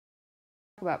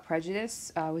about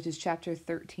prejudice, which is chapter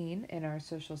 13 in our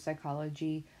social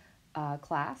psychology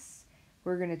class.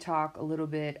 We're going to talk a little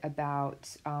bit about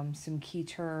some key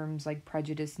terms like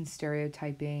prejudice and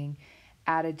stereotyping,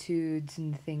 attitudes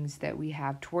and things that we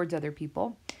have towards other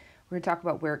people. We're going to talk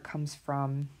about where it comes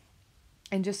from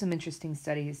and just some interesting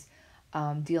studies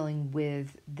dealing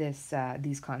with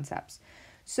these concepts.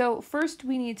 So first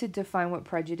we need to define what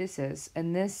prejudice is,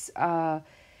 and this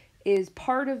is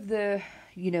part of the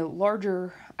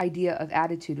larger idea of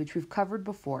attitude, which we've covered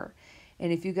before.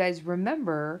 And if you guys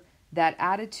remember, that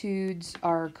attitudes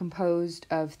are composed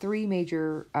of three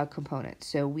major components.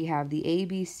 So we have the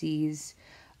ABCs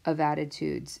of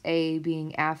attitudes, A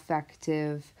being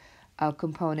affective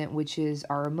component, which is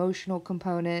our emotional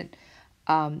component.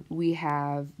 We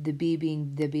have the B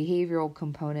being the behavioral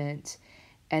component,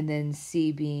 and then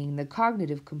C being the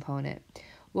cognitive component.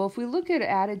 Well, if we look at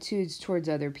attitudes towards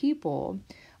other people,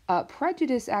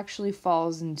 prejudice actually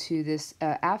falls into this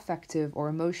affective or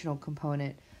emotional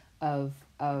component of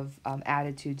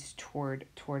attitudes toward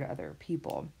other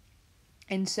people.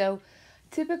 And so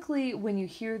typically when you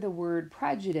hear the word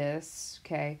prejudice,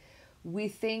 okay, we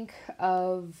think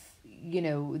of,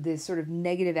 this sort of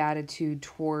negative attitude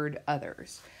toward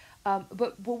others.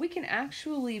 But we can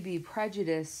actually be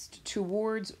prejudiced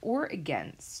towards or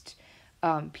against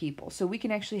people. So we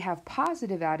can actually have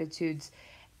positive attitudes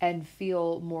and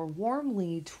feel more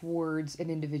warmly towards an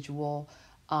individual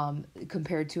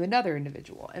compared to another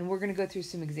individual. And we're going to go through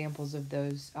some examples of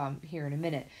those here in a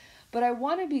minute. But I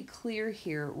want to be clear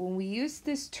here, when we use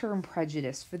this term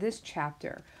prejudice for this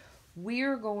chapter, we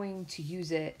are going to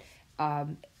use it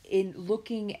in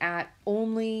looking at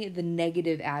only the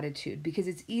negative attitude, because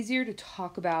it's easier to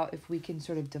talk about if we can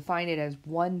sort of define it as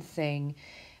one thing,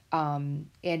 and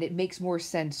it makes more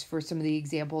sense for some of the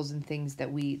examples and things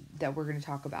that we're going to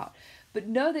talk about. But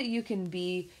know that you can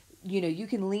be, you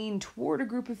can lean toward a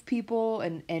group of people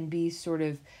and be sort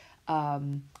of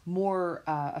more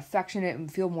affectionate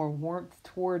and feel more warmth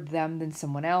toward them than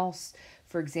someone else.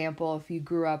 For example, if you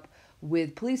grew up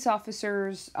with police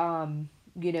officers,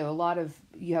 you have a lot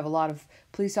of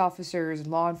police officers and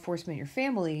law enforcement in your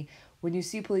family. When you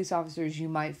see police officers, you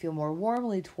might feel more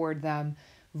warmly toward them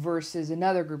versus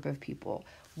another group of people.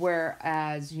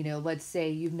 Whereas, let's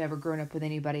say you've never grown up with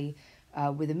anybody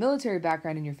with a military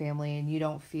background in your family and you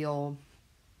don't feel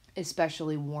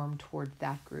especially warm toward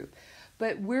that group.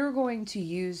 But we're going to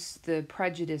use the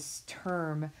prejudice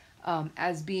term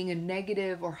as being a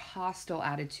negative or hostile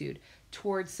attitude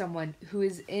towards someone who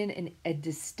is in a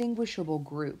distinguishable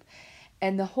group.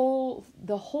 And the whole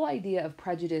idea of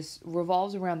prejudice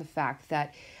revolves around the fact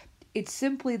that it's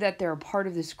simply that they're a part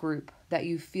of this group that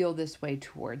you feel this way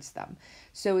towards them.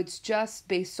 So it's just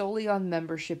based solely on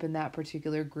membership in that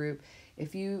particular group.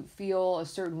 If you feel a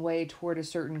certain way toward a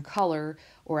certain color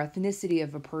or ethnicity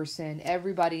of a person,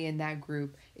 everybody in that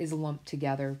group is lumped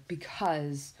together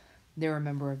because they're a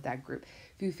member of that group.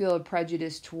 If you feel a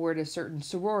prejudice toward a certain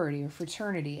sorority or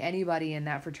fraternity, anybody in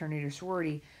that fraternity or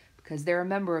sorority, because they're a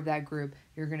member of that group,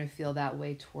 you're going to feel that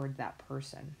way toward that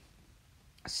person.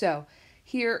 So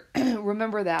here,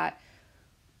 remember that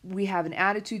we have an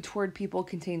attitude toward people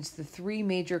contains the three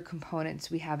major components.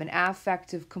 We have an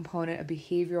affective component, a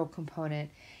behavioral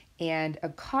component, and a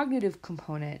cognitive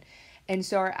component. And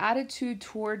so our attitude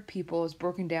toward people is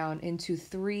broken down into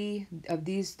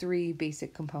these three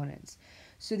basic components.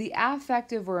 So the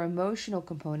affective or emotional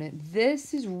component,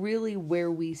 this is really where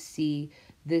we see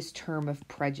this term of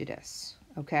prejudice,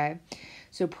 okay?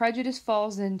 So prejudice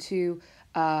falls into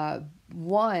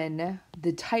one,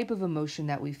 the type of emotion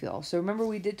that we feel. So remember,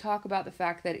 we did talk about the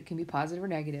fact that it can be positive or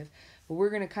negative, but we're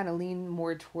going to kind of lean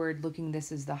more toward looking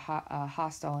this as the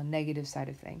hostile and negative side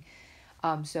of thing.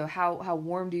 So how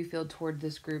warm do you feel toward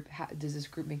this group? Does this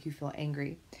group make you feel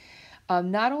angry?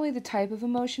 Not only the type of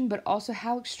emotion, but also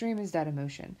how extreme is that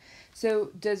emotion?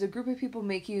 So does a group of people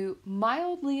make you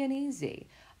mildly uneasy?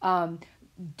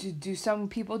 Do some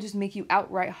people just make you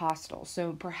outright hostile?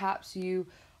 So perhaps you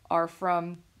are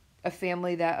from a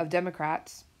family of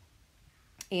Democrats,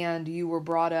 and you were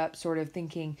brought up sort of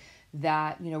thinking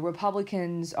that,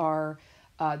 Republicans are,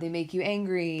 they make you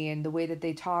angry, and the way that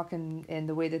they talk and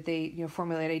the way that they,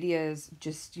 formulate ideas,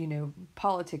 just,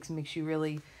 politics makes you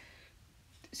really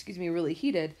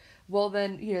heated. Well,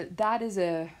 then, that is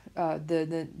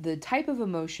the type of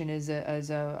emotion is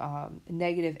a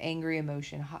negative, angry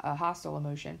emotion, a hostile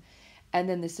emotion. And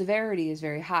then the severity is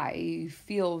very high. You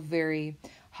feel very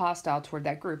hostile toward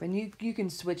that group. And you can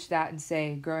switch that and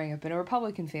say, growing up in a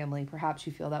Republican family, perhaps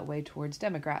you feel that way towards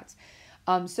Democrats.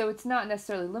 So it's not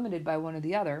necessarily limited by one or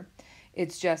the other.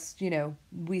 It's just,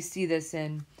 we see this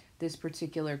in this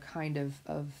particular kind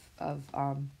of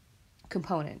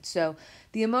component. So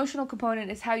the emotional component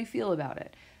is how you feel about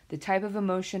it. The type of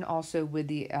emotion, also with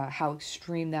the how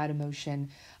extreme that emotion,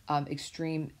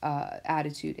 extreme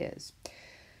attitude is.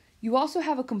 You also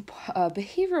have a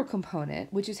behavioral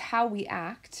component, which is how we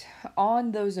act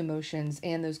on those emotions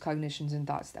and those cognitions and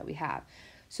thoughts that we have.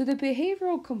 So the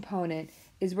behavioral component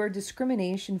is where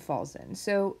discrimination falls in.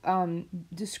 So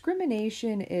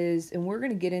discrimination is, and we're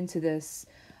going to get into this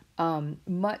in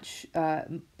much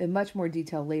more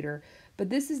detail later, but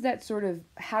this is that sort of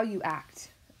how you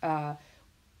act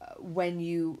when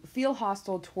you feel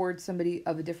hostile towards somebody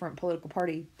of a different political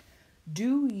party.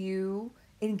 Do you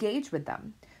engage with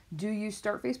them? Do you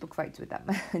start Facebook fights with them?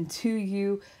 Do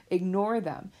you ignore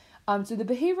them? So the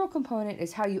behavioral component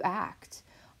is how you act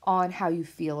on how you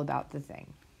feel about the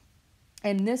thing.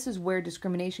 And this is where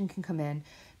discrimination can come in,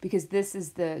 because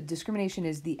discrimination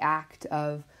is the act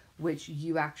of which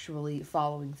you actually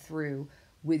following through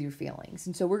with your feelings.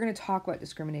 And so we're going to talk about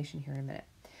discrimination here in a minute.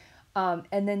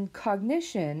 And then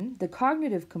cognition, the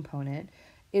cognitive component,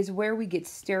 is where we get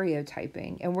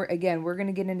stereotyping. And we're going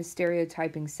to get into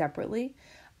stereotyping separately.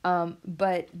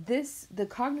 But the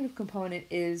cognitive component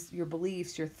is your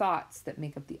beliefs, your thoughts that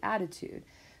make up the attitude.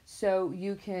 So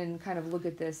you can kind of look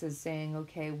at this as saying,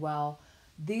 okay, well,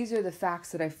 these are the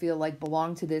facts that I feel like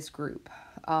belong to this group.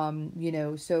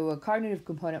 So a cognitive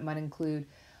component might include,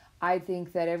 I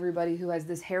think that everybody who has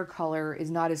this hair color is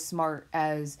not as smart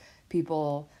as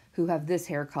people who have this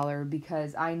hair color,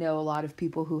 because I know a lot of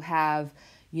people who have,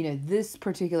 this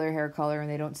particular hair color and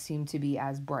they don't seem to be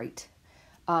as bright.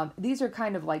 These are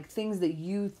kind of like things that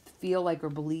you feel like are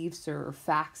beliefs or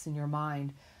facts in your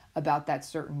mind about that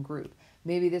certain group.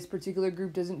 Maybe this particular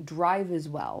group doesn't drive as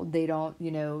well. They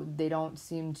don't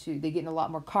seem to, they get in a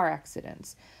lot more car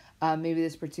accidents. Maybe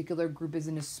this particular group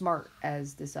isn't as smart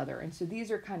as this other. And so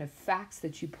these are kind of facts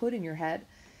that you put in your head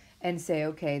and say,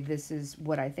 okay, this is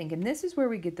what I think. And this is where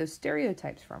we get those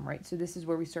stereotypes from, right? So this is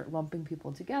where we start lumping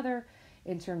people together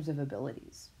in terms of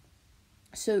abilities.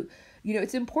 So,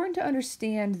 it's important to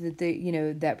understand that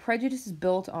that prejudice is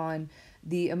built on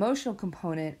the emotional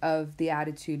component of the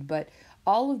attitude, but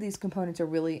all of these components are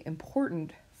really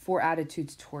important for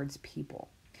attitudes towards people.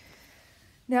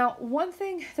 Now, one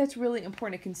thing that's really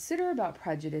important to consider about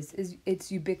prejudice is it's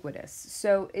ubiquitous.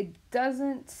 So it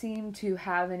doesn't seem to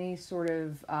have any sort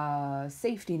of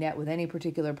safety net with any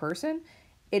particular person.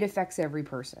 It affects every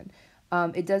person.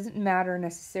 It doesn't matter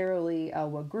necessarily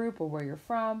what group or where you're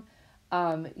from.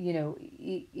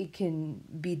 It can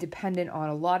be dependent on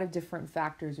a lot of different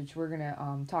factors, which we're going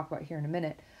to talk about here in a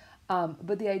minute.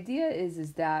 But the idea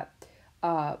is that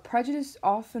prejudice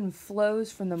often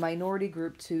flows from the minority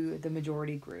group to the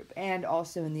majority group, and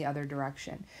also in the other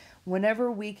direction. Whenever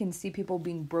we can see people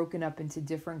being broken up into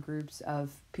different groups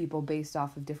of people based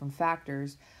off of different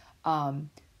factors,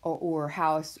 or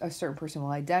how a certain person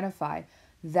will identify,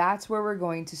 that's where we're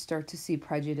going to start to see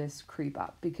prejudice creep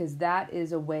up, because that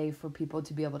is a way for people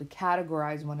to be able to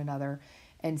categorize one another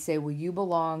and say, well, you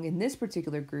belong in this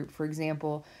particular group. For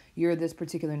example, you're this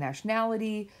particular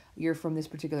nationality, you're from this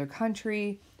particular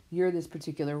country, you're this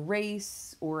particular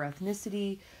race or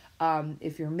ethnicity.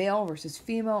 If you're male versus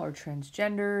female or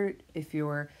transgender, if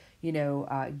you're,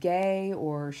 gay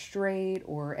or straight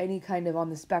or any kind of on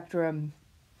the spectrum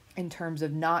in terms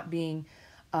of not being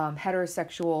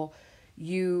heterosexual,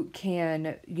 you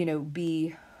can,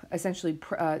 be essentially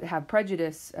have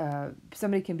prejudice.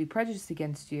 Somebody can be prejudiced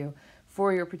against you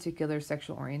for your particular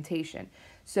sexual orientation.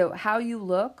 So how you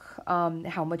look,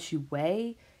 how much you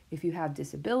weigh, if you have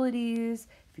disabilities,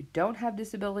 if you don't have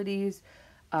disabilities,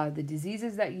 the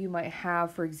diseases that you might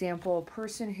have. For example, a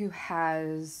person who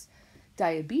has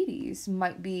diabetes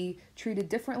might be treated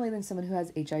differently than someone who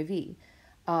has HIV.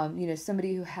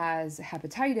 Somebody who has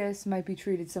hepatitis might be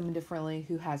treated someone differently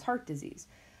who has heart disease.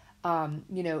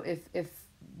 If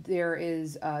there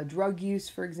is drug use,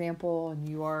 for example, and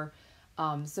you are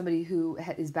somebody who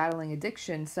is battling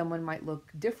addiction, someone might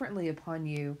look differently upon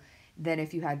you than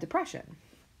if you had depression.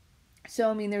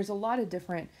 So, there's a lot of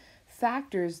different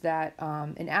factors that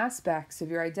and aspects of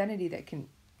your identity that can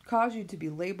cause you to be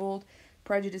labeled,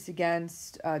 prejudiced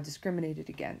against, discriminated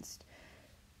against.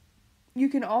 You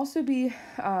can also be,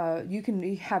 you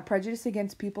can have prejudice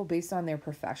against people based on their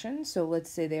profession. So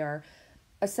let's say they are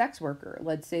a sex worker.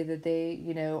 Let's say that they,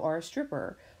 are a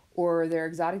stripper or they're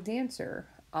exotic dancer.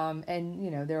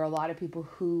 And, there are a lot of people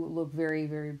who look very,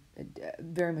 very,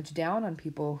 very much down on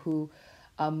people who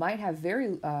might have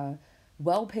very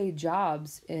well-paid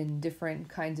jobs in different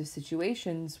kinds of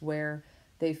situations where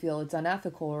they feel it's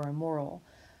unethical or immoral.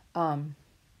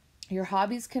 Your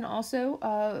hobbies can also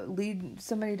lead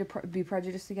somebody to be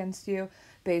prejudiced against you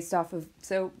based off of,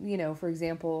 so, for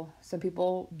example, some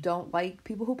people don't like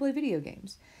people who play video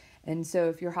games. And so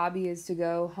if your hobby is to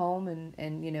go home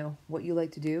and what you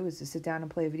like to do is to sit down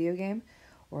and play a video game,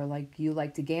 or like you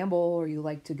like to gamble, or you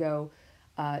like to go,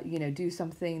 do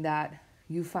something that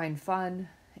you find fun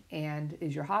and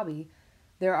is your hobby,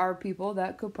 there are people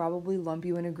that could probably lump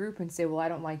you in a group and say, well, I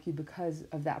don't like you because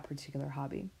of that particular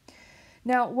hobby.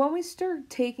 Now, when we start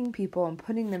taking people and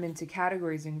putting them into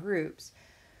categories and groups,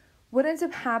 what ends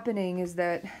up happening is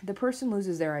that the person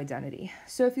loses their identity.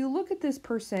 So if you look at this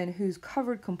person who's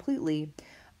covered completely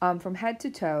from head to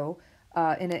toe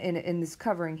in this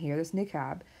covering here, this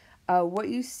niqab, what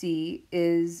you see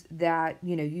is that,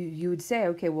 you would say,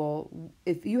 okay, well,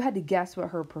 if you had to guess what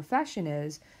her profession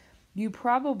is, you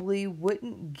probably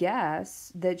wouldn't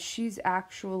guess that she's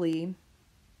actually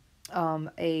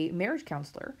a marriage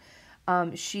counselor.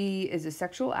 She is a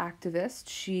sexual activist.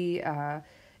 She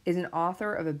is an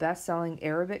author of a best-selling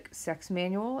Arabic sex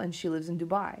manual, and she lives in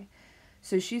Dubai.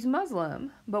 So she's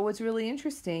Muslim, but what's really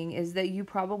interesting is that you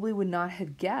probably would not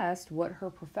have guessed what her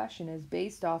profession is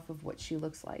based off of what she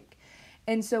looks like.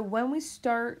 And so when we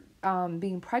start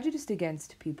being prejudiced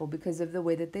against people because of the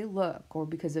way that they look, or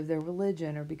because of their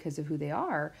religion, or because of who they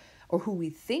are, or who we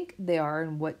think they are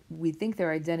and what we think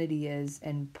their identity is,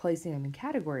 and placing them in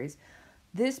categories,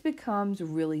 this becomes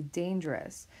really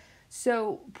dangerous.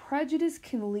 So prejudice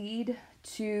can lead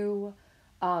to,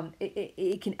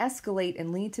 it can escalate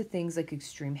and lead to things like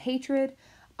extreme hatred.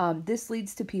 This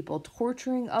leads to people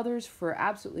torturing others for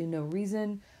absolutely no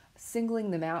reason,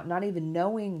 singling them out, not even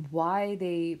knowing why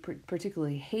they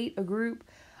particularly hate a group.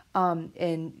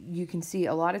 And you can see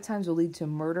a lot of times will lead to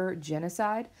murder,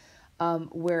 genocide,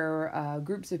 where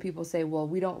groups of people say, well,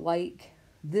 we don't like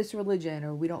this religion,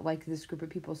 or we don't like this group of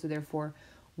people, so therefore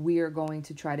we are going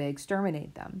to try to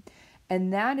exterminate them.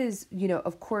 And that is,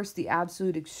 of course, the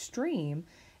absolute extreme,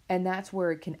 and that's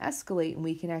where it can escalate, and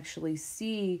we can actually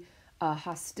see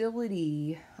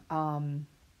hostility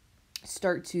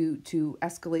start to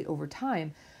escalate over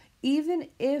time. Even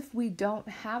if we don't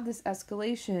have this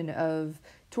escalation of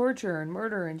torture and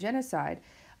murder and genocide,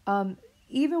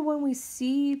 even when we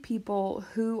see people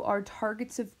who are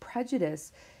targets of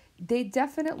prejudice, they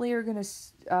definitely are going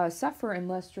to suffer in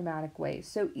less dramatic ways.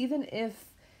 So even if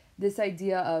this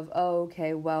idea of, oh,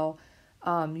 okay, well,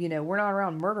 we're not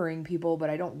around murdering people,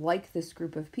 but I don't like this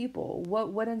group of people,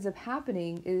 what ends up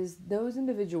happening is those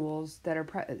individuals that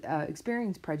are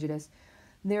experience prejudice,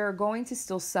 they're going to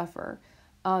still suffer.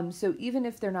 So even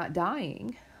if they're not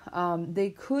dying,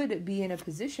 they could be in a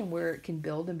position where it can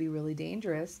build and be really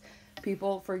dangerous.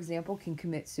 People, for example, can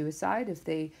commit suicide if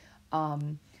they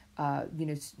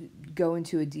go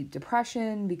into a deep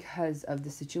depression because of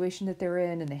the situation that they're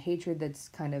in and the hatred that's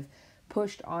kind of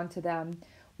pushed onto them.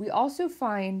 We also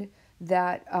find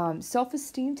that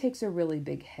self-esteem takes a really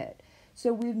big hit.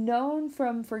 So we've known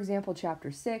from, for example,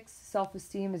 chapter 6,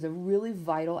 self-esteem is a really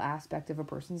vital aspect of a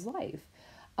person's life.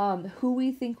 Who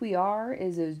we think we are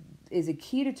is a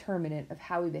key determinant of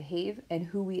how we behave and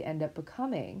who we end up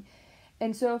becoming.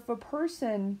 And so if a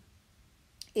person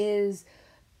is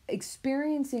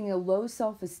experiencing a low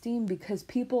self-esteem because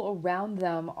people around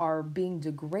them are being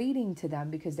degrading to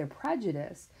them because they're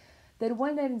prejudiced, then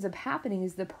what ends up happening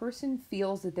is the person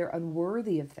feels that they're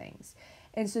unworthy of things.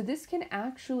 And so this can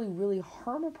actually really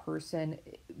harm a person.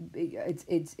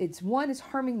 It's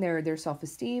harming their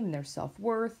self-esteem and their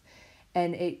self-worth,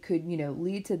 and it could,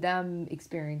 lead to them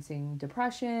experiencing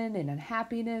depression and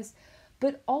unhappiness.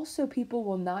 But also people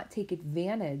will not take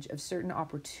advantage of certain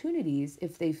opportunities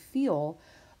if they feel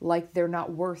like they're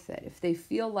not worth it. If they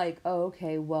feel like, oh,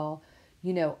 okay, well,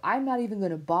 I'm not even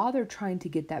going to bother trying to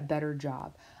get that better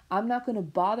job. I'm not going to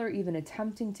bother even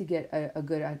attempting to get a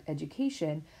good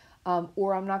education,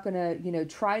 or I'm not going to,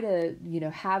 try to,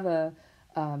 have a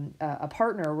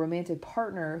partner, a romantic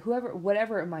partner,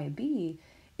 whatever it might be.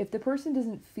 If the person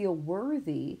doesn't feel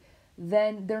worthy,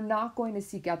 then they're not going to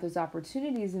seek out those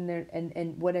opportunities,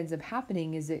 and what ends up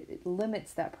happening is it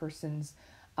limits that person's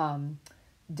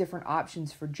different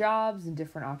options for jobs and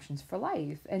different options for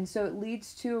life. And so it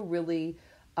leads to a really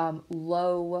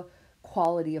low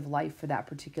quality of life for that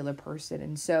particular person.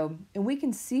 And we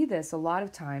can see this a lot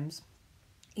of times,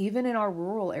 even in our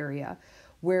rural area,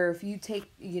 where if you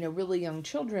take, really young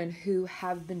children who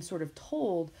have been sort of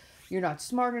told, you're not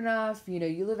smart enough,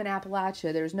 you live in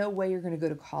Appalachia, there's no way you're going to go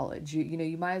to college.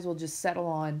 You might as well just settle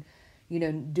on,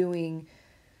 doing,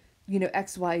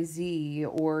 XYZ,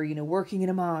 or, working in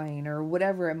a mine or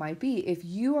whatever it might be. If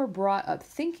you are brought up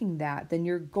thinking that, then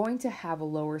you're going to have a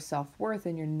lower self-worth,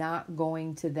 and you're not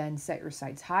going to then set your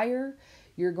sights higher.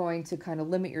 you're going to kind of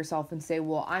limit yourself and say,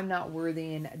 well, I'm not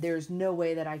worthy and there's no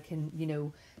way that I can,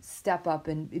 step up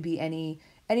and be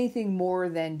anything more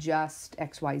than just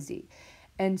XYZ.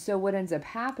 And so what ends up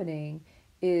happening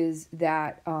is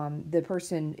that the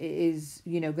person is,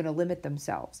 going to limit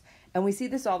themselves. And we see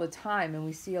this all the time. And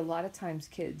we see a lot of times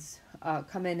kids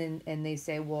come in and they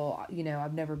say, well,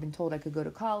 I've never been told I could go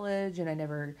to college and I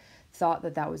never thought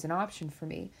that that was an option for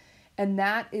me. And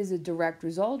that is a direct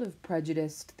result of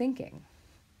prejudiced thinking.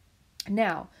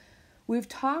 Now, we've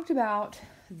talked about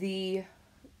the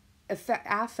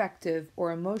affective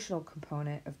or emotional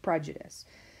component of prejudice.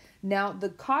 Now,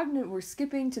 we're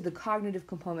skipping to the cognitive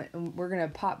component, and we're going to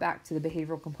pop back to the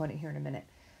behavioral component here in a minute.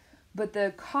 But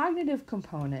the cognitive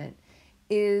component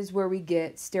is where we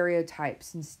get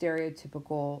stereotypes and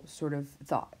stereotypical sort of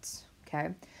thoughts,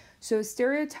 okay? So a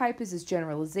stereotype is this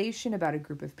generalization about a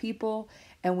group of people,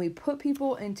 and we put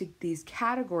people into these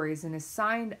categories and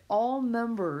assign all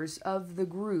members of the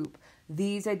group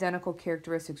these identical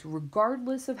characteristics,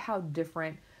 regardless of how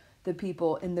different the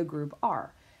people in the group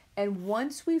are. And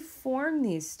once we form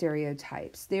these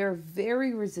stereotypes, they are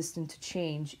very resistant to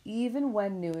change, even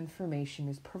when new information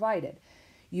is provided.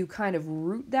 You kind of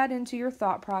root that into your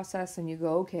thought process and you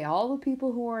go, okay, all the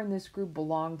people who are in this group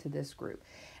belong to this group.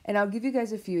 And I'll give you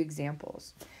guys a few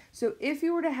examples. So if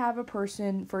you were to have a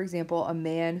person, for example, a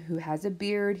man who has a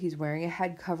beard, he's wearing a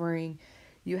head covering,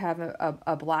 you have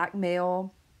a black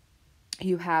male,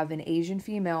 you have an Asian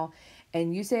female,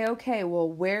 and you say, okay, well,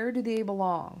 where do they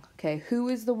belong? Okay, who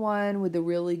is the one with the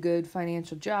really good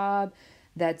financial job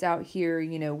that's out here,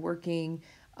 working,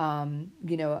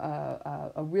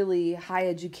 a really high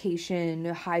education,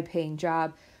 high paying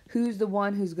job? Who's the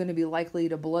one who's going to be likely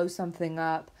to blow something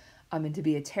up and to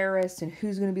be a terrorist? And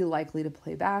who's going to be likely to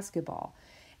play basketball?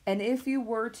 And if you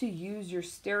were to use your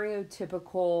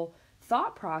stereotypical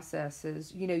thought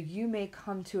processes, you may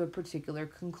come to a particular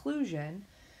conclusion.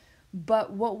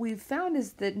 But what we've found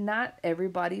is that not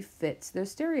everybody fits those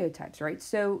stereotypes, right?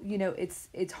 So,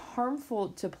 it's harmful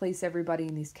to place everybody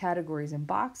in these categories and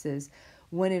boxes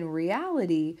when in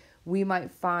reality, we might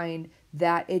find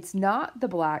that it's not the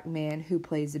black man who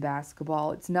plays the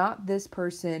basketball. It's not this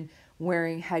person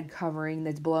wearing head covering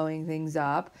that's blowing things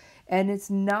up. And it's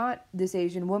not this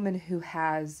Asian woman who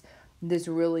has this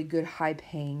really good high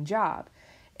paying job.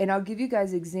 And I'll give you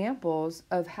guys examples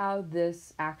of how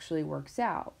this actually works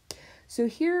out. So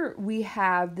here we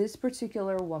have this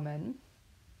particular woman,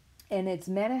 and it's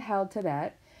Manahel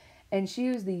Tibet, and she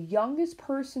was the youngest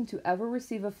person to ever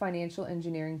receive a financial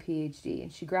engineering PhD,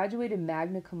 and she graduated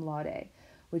magna cum laude,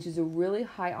 which is a really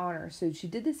high honor. So she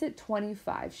did this at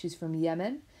 25. She's from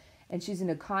Yemen, and she's an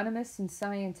economist and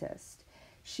scientist.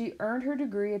 She earned her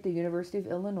degree at the University of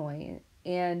Illinois,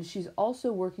 and she's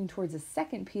also working towards a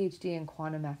second PhD in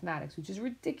quantum mathematics, which is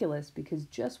ridiculous because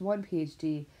just one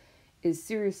PhD is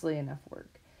seriously enough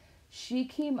work. She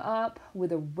came up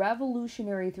with a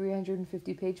revolutionary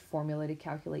 350-page formula to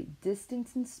calculate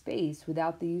distance and space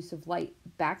without the use of light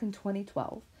back in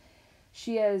 2012.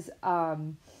 She has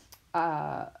an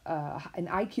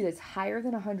IQ that's higher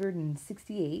than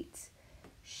 168.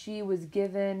 She was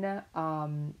given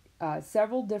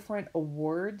several different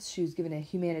awards. She was given a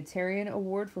humanitarian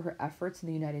award for her efforts in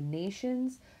the United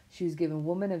Nations. She was given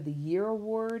Woman of the Year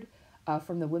award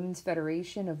from the Women's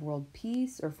Federation of World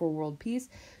Peace, or for World Peace.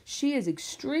 She is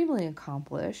extremely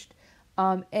accomplished,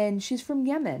 and she's from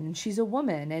Yemen, and she's a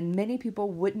woman, and many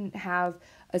people wouldn't have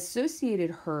associated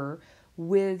her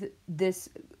with this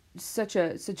such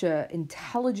a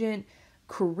intelligent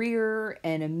career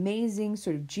and amazing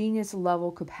sort of genius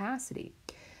level capacity.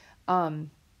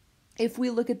 If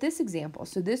we look at this example,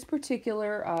 so this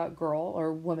particular girl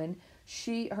or woman,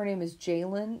 her name is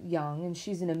Jalen Young, and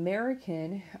she's an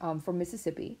American from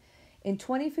Mississippi. In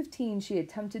 2015, she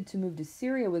attempted to move to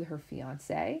Syria with her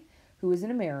fiance, who is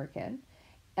an American,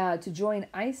 to join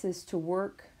ISIS to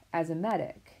work as a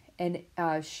medic. And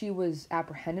she was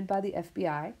apprehended by the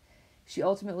FBI. She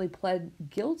ultimately pled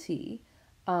guilty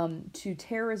to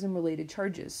terrorism-related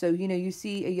charges. So, you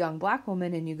see a young black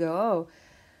woman and you go, oh,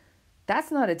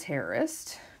 that's not a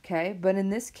terrorist. Okay, but in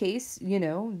this case,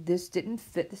 this didn't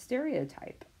fit the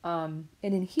stereotype. And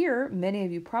in here, many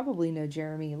of you probably know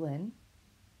Jeremy Lin.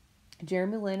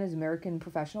 Jeremy Lin is an American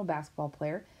professional basketball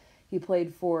player. He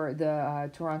played for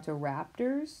the Toronto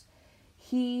Raptors.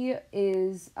 He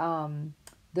is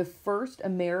the first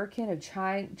American of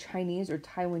Chinese or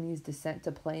Taiwanese descent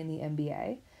to play in the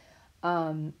NBA.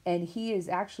 And he is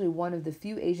actually one of the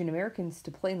few Asian Americans to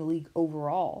play in the league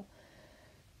overall.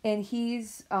 And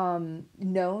he's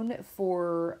known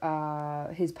for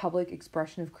his public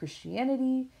expression of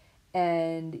Christianity,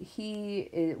 and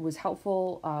it was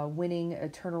helpful winning a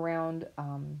turnaround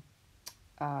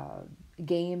uh,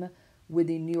 game with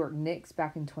the New York Knicks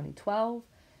back in 2012.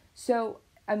 So,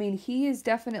 I mean, he is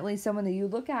definitely someone that you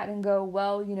look at and go,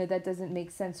 well, that doesn't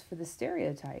make sense for the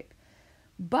stereotype.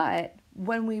 But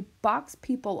when we box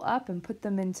people up and put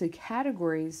them into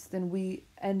categories, then we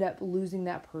end up losing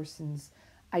that person's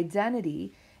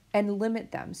identity and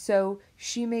limit them. So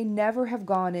she may never have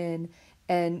gone in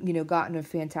and, gotten a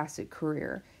fantastic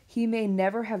career. He may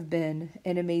never have been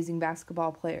an amazing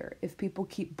basketball player if people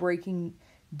keep breaking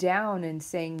down and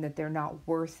saying that they're not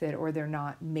worth it or they're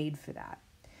not made for that.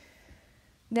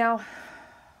 Now,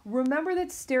 remember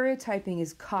that stereotyping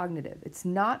is cognitive. It's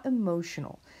not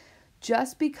emotional.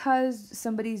 Just because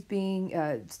somebody's being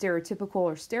stereotypical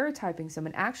or stereotyping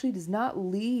someone actually does not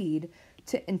lead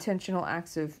to intentional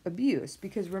acts of abuse.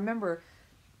 Because remember,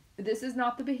 this is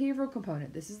not the behavioral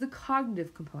component. This is the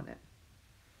cognitive component.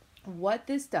 What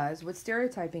this does, what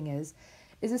stereotyping is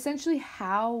essentially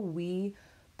how we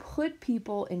put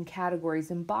people in categories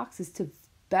and boxes to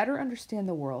better understand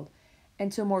the world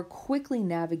and to more quickly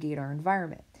navigate our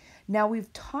environment. Now,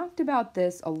 we've talked about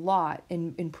this a lot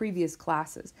in previous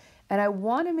classes, and I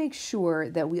want to make sure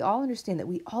that we all understand that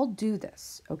we all do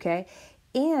this, okay?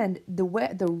 And the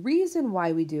reason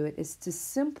why we do it is to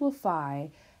simplify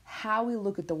how we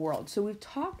look at the world. So we've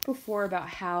talked before about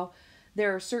how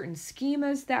there are certain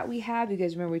schemas that we have. You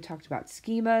guys remember we talked about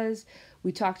schemas.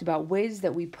 We talked about ways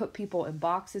that we put people in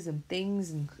boxes and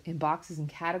things and in boxes and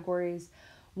categories.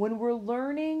 When we're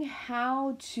learning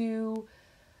how to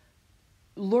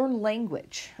learn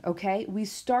language, okay, we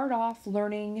start off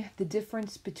learning the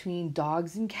difference between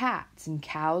dogs and cats and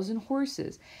cows and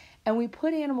horses. And we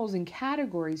put animals in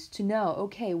categories to know,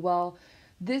 okay, well,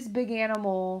 this big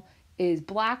animal is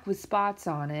black with spots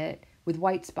on it, with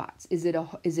white spots. Is it a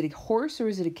horse or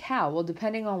is it a cow? Well,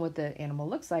 depending on what the animal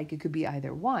looks like, it could be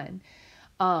either one.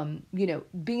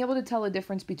 Being able to tell the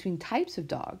difference between types of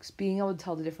dogs, being able to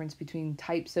tell the difference between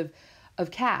types of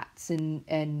cats and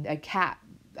a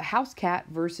house cat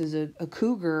versus a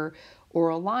cougar or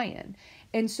a lion.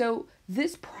 And so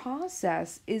this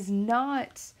process is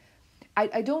not,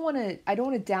 I don't want to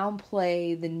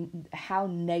downplay how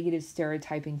negative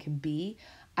stereotyping can be.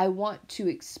 I want to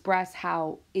express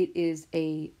how it is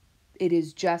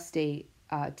just a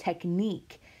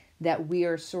technique that we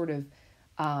are sort of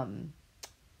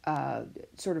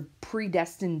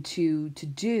predestined to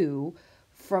do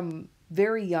from a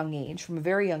very young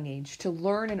age to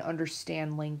learn and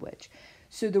understand language.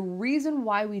 So the reason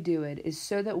why we do it is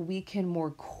so that we can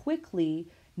more quickly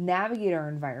navigate our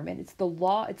environment. It's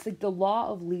like the law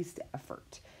of least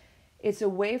effort. It's a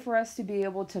way for us to be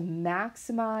able to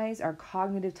maximize our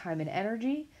cognitive time and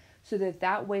energy so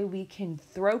that way we can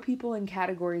throw people in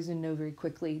categories and know very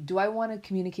quickly, do I want to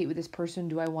communicate with this person?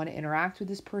 Do I want to interact with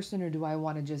this person? Or do I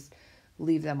want to just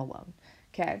leave them alone?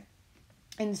 Okay.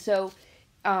 And so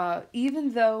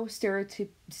even though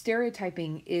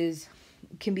stereotyping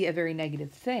can be a very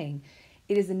negative thing,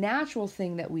 it is a natural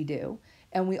thing that we do,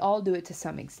 and we all do it to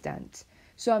some extent.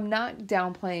 So I'm not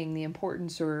downplaying the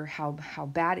importance or how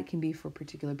bad it can be for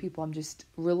particular people. I'm just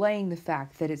relaying the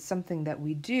fact that it's something that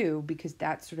we do because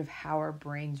that's sort of how our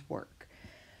brains work.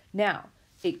 Now,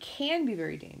 it can be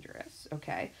very dangerous,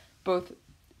 okay? Both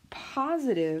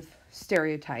positive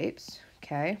stereotypes,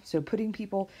 okay? So putting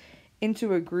people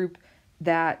into a group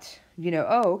that,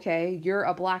 you're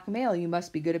a black male, you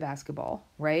must be good at basketball,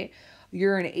 right?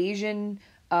 You're an Asian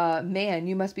man,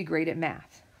 you must be great at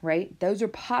math. Right? Those are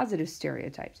positive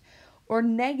stereotypes or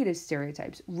negative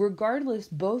stereotypes. Regardless,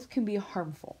 both can be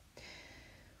harmful.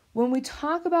 When we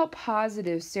talk about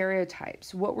positive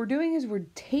stereotypes, what we're doing is we're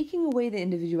taking away the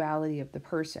individuality of the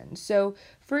person. So,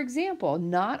 for example,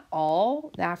 not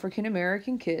all African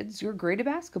American kids are great at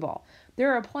basketball.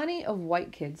 There are plenty of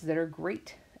white kids that are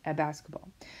great at basketball.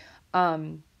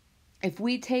 If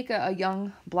we take a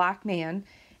young black man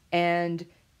and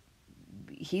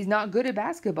he's not good at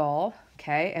basketball,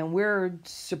 okay, and we're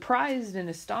surprised and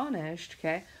astonished,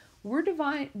 okay, we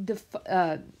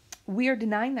are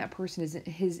denying that person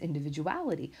his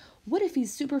individuality. What if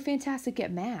he's super fantastic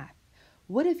at math?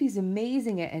 What if he's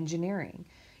amazing at engineering?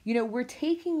 We're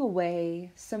taking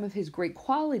away some of his great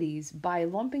qualities by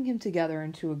lumping him together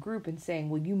into a group and saying,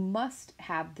 well, you must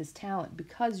have this talent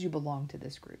because you belong to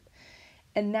this group.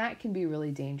 And that can be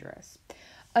really dangerous.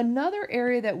 Another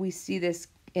area that we see this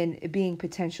in being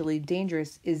potentially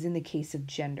dangerous is in the case of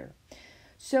gender.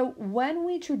 So when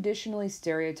we traditionally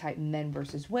stereotype men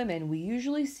versus women, we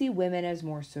usually see women as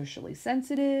more socially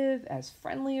sensitive, as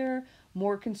friendlier,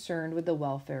 more concerned with the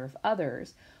welfare of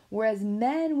others. Whereas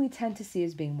men we tend to see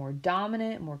as being more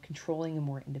dominant, more controlling, and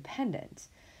more independent.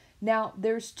 Now,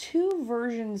 there's two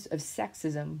versions of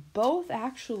sexism. Both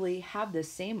actually have the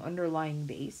same underlying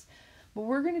base, but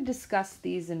we're going to discuss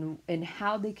these and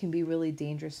how they can be really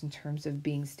dangerous in terms of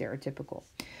being stereotypical.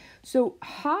 So,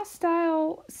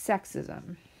 hostile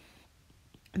sexism.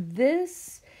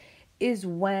 This is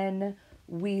when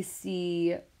we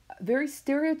see very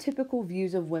stereotypical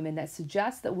views of women that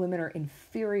suggest that women are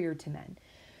inferior to men.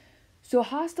 So,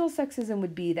 hostile sexism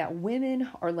would be that women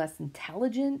are less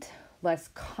intelligent, less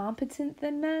competent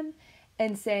than men,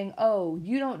 and saying, oh,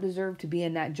 you don't deserve to be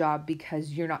in that job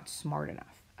because you're not smart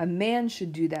enough. A man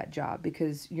should do that job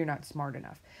because you're not smart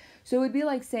enough. So it would be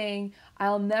like saying,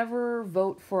 I'll never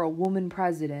vote for a woman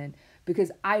president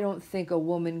because I don't think a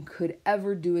woman could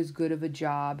ever do as good of a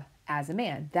job as a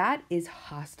man. That is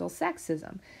hostile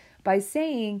sexism. By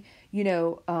saying, in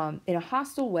a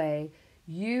hostile way,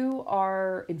 you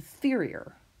are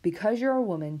inferior because you're a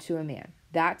woman to a man.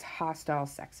 That's hostile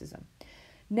sexism.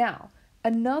 Now,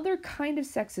 another kind of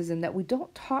sexism that we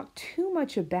don't talk too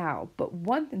much about, but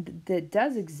one thing that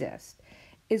does exist,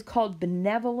 is called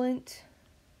benevolent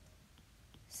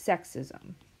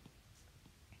sexism.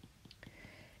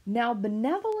 Now,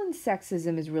 benevolent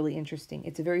sexism is really interesting.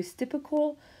 It's a very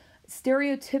stereotypical,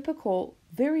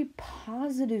 very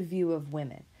positive view of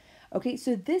women. Okay,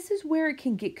 so this is where it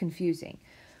can get confusing.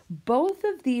 Both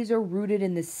of these are rooted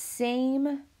in the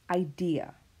same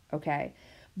idea, okay?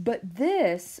 But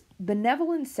this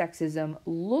benevolent sexism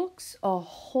looks a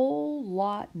whole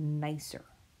lot nicer,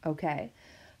 okay?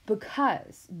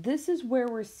 Because this is where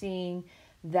we're seeing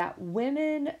that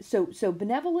women, so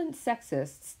benevolent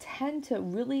sexists tend to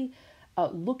really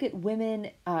look at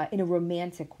women in a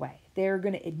romantic way. They're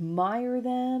going to admire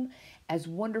them as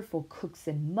wonderful cooks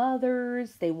and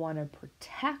mothers. They want to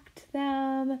protect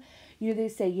them. They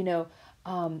say,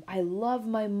 I love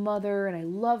my mother and I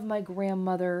love my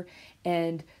grandmother,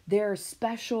 and they're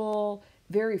special,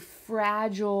 very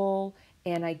fragile,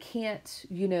 and I can't,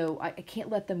 I can't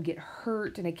let them get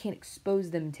hurt, and I can't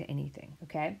expose them to anything,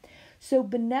 okay? So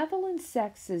benevolent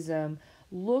sexism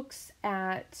looks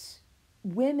at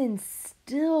women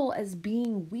still as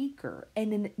being weaker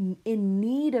and in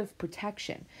need of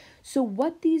protection. So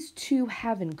what these two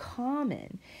have in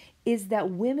common is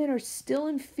that women are still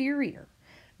inferior.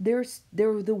 They're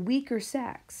the weaker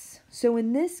sex. So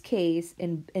in this case,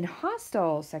 in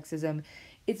hostile sexism,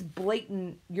 it's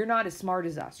blatant. You're not as smart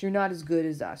as us. You're not as good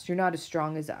as us. You're not as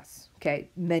strong as us. Okay,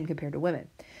 men compared to women.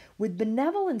 With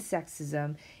benevolent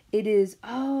sexism, it is,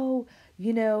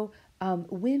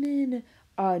 women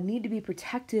need to be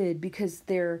protected because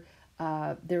they're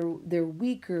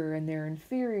weaker and they're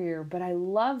inferior, but I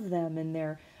love them and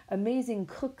they're amazing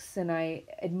cooks and I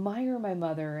admire my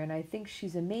mother and I think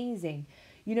she's amazing.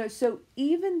 So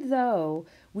even though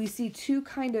we see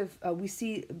we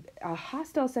see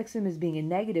hostile sexism as being a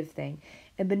negative thing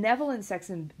and benevolent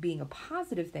sexism being a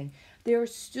positive thing, they are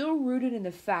still rooted in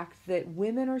the fact that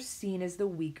women are seen as the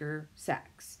weaker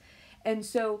sex. And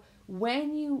so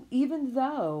even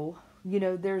though,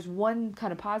 there's one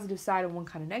kind of positive side and one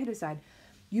kind of negative side,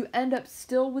 you end up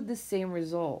still with the same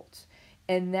result.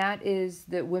 And that is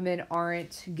that women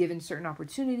aren't given certain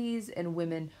opportunities and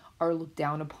women are looked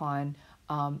down upon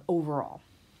overall.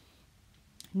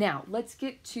 Now, let's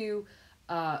get to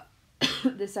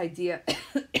this idea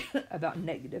about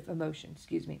negative emotion.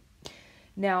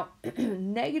 Now,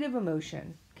 negative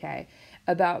emotion, okay,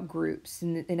 about groups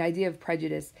and an idea of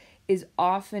prejudice is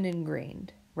often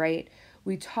ingrained, right?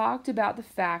 We talked about the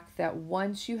fact that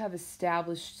once you have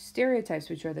established stereotypes,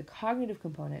 which are the cognitive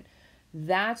component,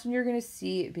 that's when you're going to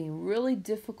see it being really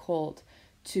difficult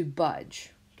to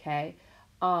budge, okay?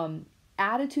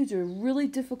 Attitudes are really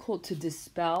difficult to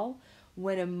dispel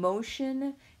when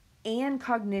emotion and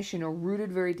cognition are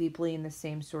rooted very deeply in the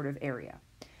same sort of area.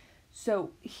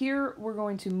 So here we're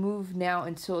going to move now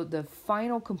into the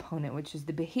final component, which is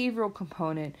the behavioral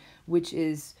component, which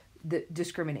is the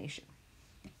discrimination.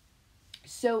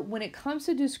 So when it comes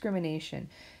to discrimination,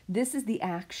 this is the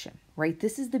action, right?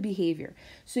 This is the behavior.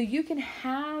 So you can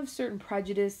have certain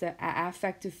prejudice,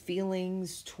 affective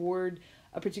feelings toward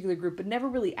a particular group, but never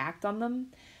really act on them.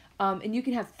 And you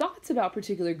can have thoughts about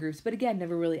particular groups, but again,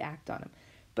 never really act on them.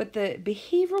 But the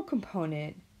behavioral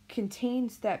component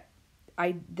contains the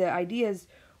ideas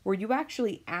where you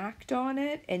actually act on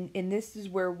it, and this is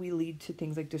where we lead to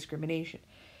things like discrimination.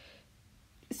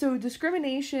 So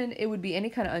discrimination, it would be any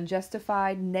kind of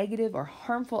unjustified, negative, or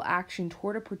harmful action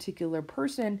toward a particular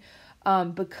person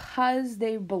because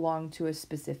they belong to a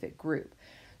specific group.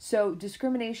 So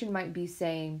discrimination might be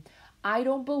saying, I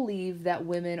don't believe that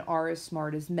women are as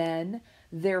smart as men.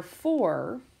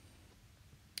 Therefore,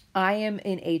 I am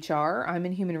in HR, I'm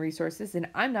in human resources, and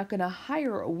I'm not going to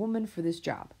hire a woman for this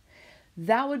job.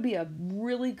 That would be a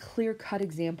really clear-cut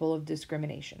example of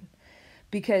discrimination.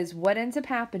 Because what ends up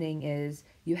happening is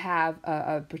you have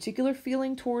a particular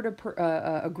feeling toward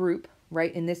a group,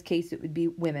 right? In this case, it would be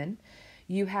women.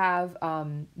 You have,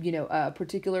 a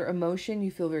particular emotion.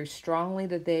 You feel very strongly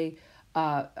that they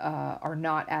are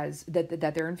not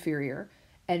that they're inferior.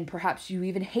 And perhaps you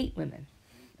even hate women,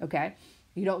 okay?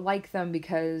 You don't like them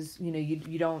because,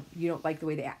 you don't like the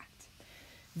way they act.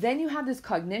 Then you have this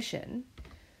cognition,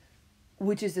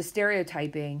 which is the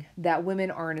stereotyping that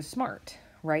women aren't as smart,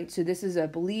 right? So this is a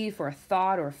belief or a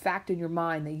thought or a fact in your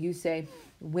mind that you say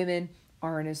women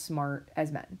aren't as smart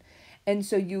as men. And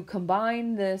so you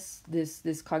combine this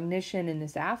cognition and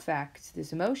this affect,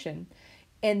 this emotion,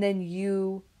 and then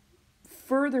you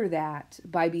further that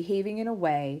by behaving in a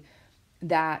way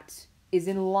that is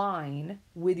in line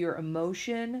with your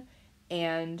emotion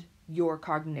and your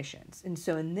cognitions. And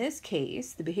so in this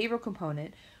case, the behavioral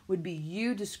component would be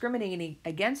you discriminating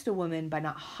against a woman by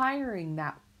not hiring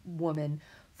that woman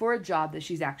for a job that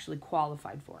she's actually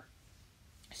qualified for.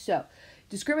 So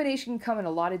discrimination can come in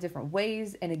a lot of different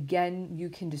ways. And again, you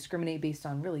can discriminate based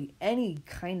on really any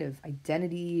kind of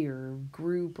identity or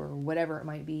group or whatever it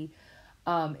might be.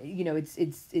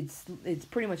 It's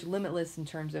pretty much limitless in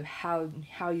terms of how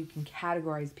you can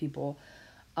categorize people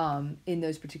in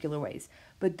those particular ways.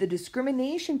 But the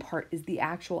discrimination part is the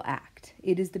actual act.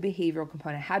 It is the behavioral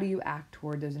component. How do you act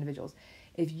toward those individuals?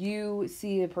 If you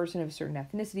see a person of a certain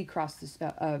ethnicity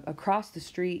across the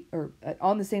street or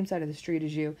on the same side of the street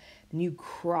as you, and you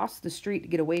cross the street to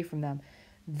get away from them,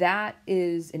 that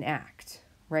is an act,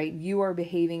 right? You are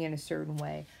behaving in a certain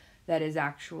way that is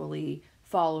actually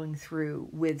following through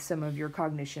with some of your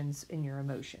cognitions and your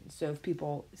emotions. So if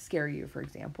people scare you, for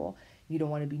example, you don't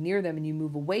want to be near them and you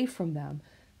move away from them,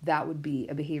 that would be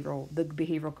the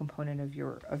behavioral component of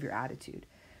your attitude.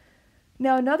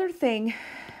 Now, another thing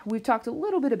we've talked a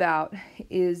little bit about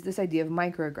is this idea of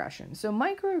microaggression. So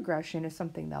microaggression is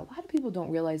something that a lot of people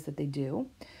don't realize that they do,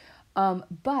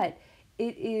 but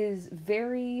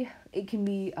it can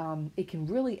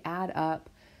really add up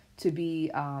to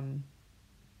be,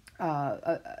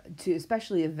 to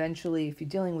especially eventually, if you're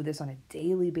dealing with this on a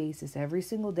daily basis, every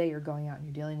single day you're going out and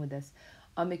you're dealing with this,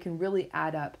 it can really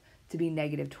add up to be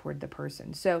negative toward the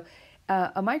person. So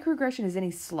a microaggression is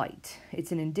any slight.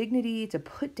 It's an indignity. It's a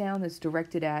put down that's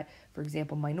directed at, for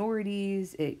example,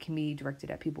 minorities. It can be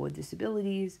directed at people with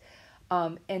disabilities.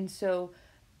 And so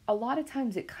a lot of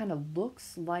times it kind of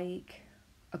looks like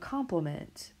a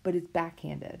compliment, but it's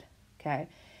backhanded, okay?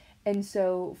 And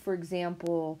so, for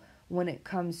example, when it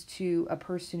comes to a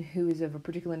person who is of a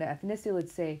particular ethnicity,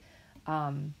 let's say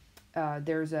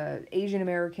there's a Asian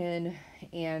American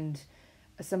and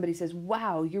somebody says,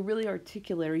 wow, you're really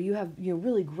articulate, or you have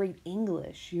really great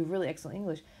English, you have really excellent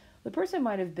English. The person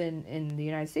might have been in the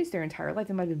United States their entire life.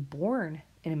 They might have been born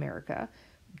in America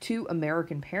to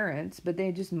American parents, but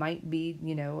they just might be,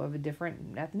 of a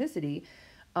different ethnicity.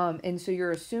 And so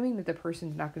you're assuming that the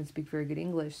person's not going to speak very good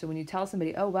English. So when you tell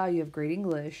somebody, oh, wow, you have great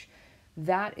English,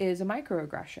 that is a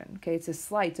microaggression. Okay, it's a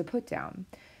slight, it's a put down,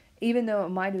 even though it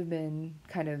might have been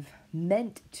kind of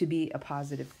meant to be a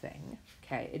positive thing.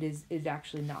 Okay, it is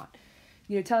actually not.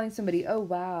 Telling somebody, oh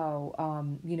wow,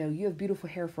 you have beautiful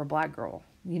hair for a black girl.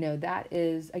 That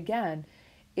is, again,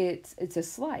 it's a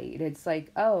slight. It's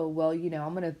like, oh well,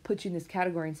 I'm gonna put you in this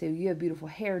category and say you have beautiful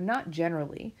hair. Not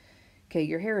generally. Okay,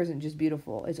 your hair isn't just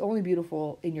beautiful. It's only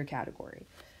beautiful in your category.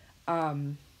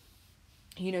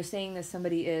 Saying that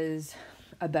somebody is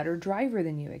a better driver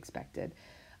than you expected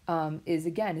is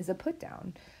a put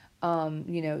down.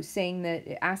 Saying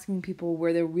that, asking people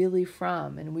where they're really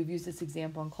from, and we've used this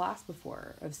example in class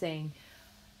before of saying,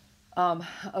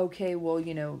 okay, well,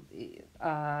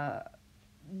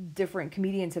 different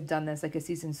comedians have done this, like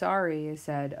Aziz Ansari has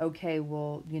said, okay,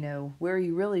 well, where are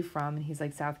you really from? And he's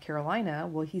like, South Carolina.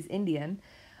 Well, he's Indian.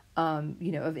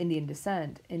 Of Indian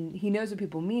descent, and he knows what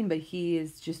people mean, but he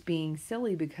is just being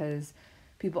silly because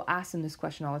people ask him this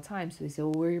question all the time. So they say,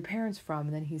 well, where are your parents from?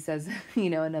 And then he says,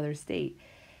 another state.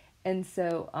 And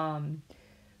so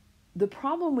the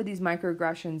problem with these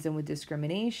microaggressions and with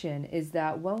discrimination is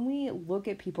that when we look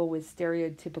at people with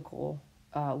stereotypical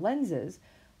lenses,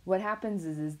 what happens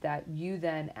is that you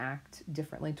then act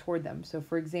differently toward them. So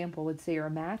for example, let's say you're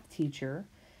a math teacher,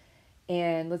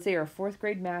 and let's say you're a 4th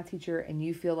grade math teacher and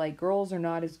you feel like girls are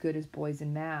not as good as boys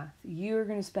in math. You're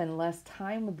going to spend less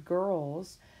time with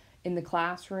girls in the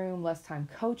classroom, less time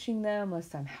coaching them, less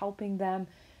time helping them,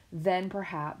 than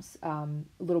perhaps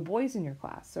little boys in your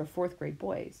class or fourth grade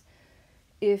boys.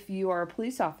 If you are a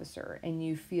police officer and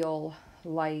you feel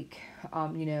like,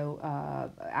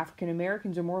 African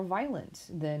Americans are more violent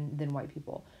than white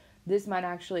people, this might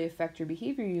actually affect your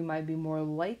behavior. You might be more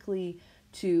likely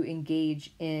to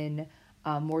engage in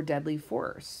more deadly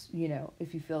force,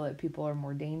 if you feel that people are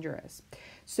more dangerous.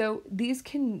 So these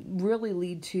can really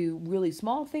lead to really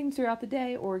small things throughout the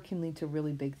day, or it can lead to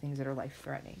really big things that are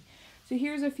life-threatening. So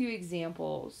here's a few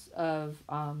examples of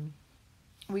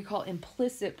we call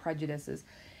implicit prejudices.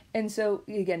 And so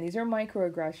again, these are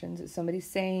microaggressions that somebody's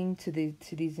saying to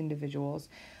these individuals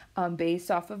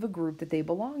based off of a group that they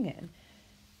belong in.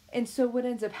 And so what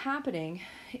ends up happening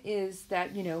is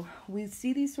that, we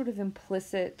see these sort of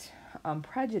implicit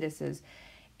prejudices.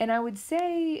 And I would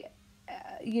say,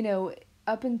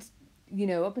 up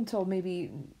until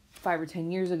maybe 5 or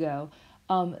 10 years ago,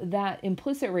 that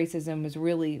implicit racism was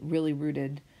really, really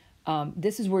rooted.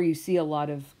 This is where you see a lot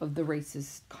of the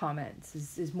racist comments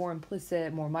is more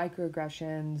implicit, more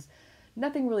microaggressions,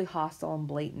 nothing really hostile and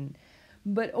blatant.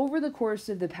 But over the course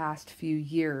of the past few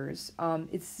years,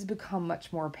 it's become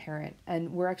much more apparent,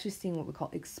 and we're actually seeing what we call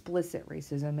explicit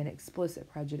racism and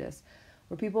explicit prejudice,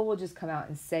 where people will just come out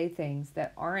and say things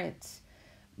that aren't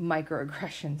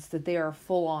microaggressions, that they are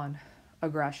full-on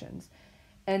aggressions.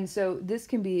 And so this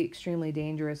can be extremely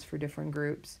dangerous for different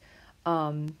groups.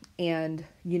 And,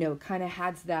 kind of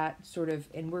has that sort of,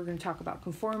 and we're going to talk about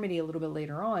conformity a little bit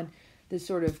later on, this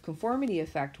sort of conformity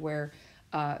effect where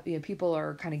people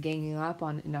are kind of ganging up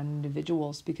on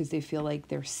individuals because they feel like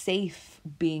they're safe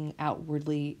being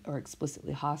outwardly or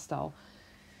explicitly hostile.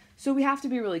 So we have to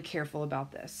be really careful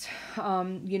about this.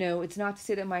 It's not to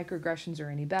say that microaggressions are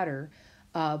any better,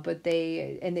 but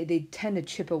they tend to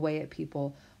chip away at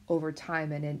people over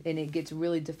time, and it gets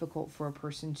really difficult for a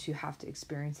person to have to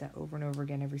experience that over and over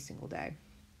again every single day.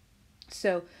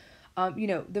 So,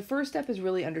 the first step is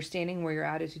really understanding where your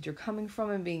attitudes are coming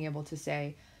from and being able to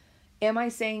say, am I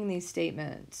saying these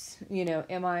statements?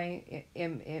 Am I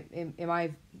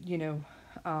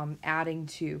adding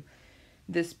to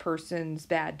this person's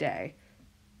bad day?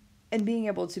 And being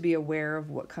able to be aware of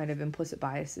what kind of implicit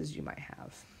biases you might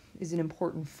have is an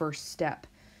important first step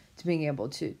to being able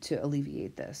to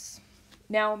alleviate this.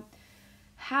 Now,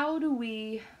 how do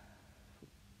we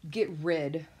get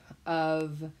rid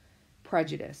of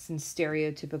prejudice and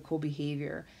stereotypical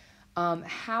behavior?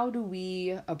 How do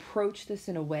we approach this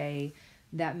in a way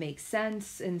that makes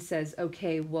sense and says,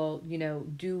 okay, well,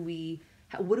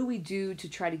 what do we do to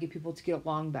try to get people to get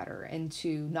along better and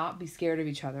to not be scared of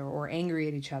each other or angry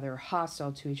at each other or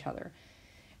hostile to each other?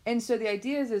 And so the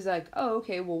idea is like, oh,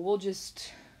 okay, well, we'll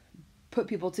just put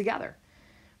people together,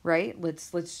 right?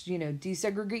 Let's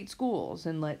desegregate schools,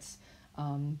 and let's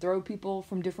throw people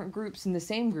from different groups in the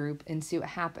same group and see what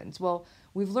happens. Well,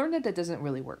 we've learned that doesn't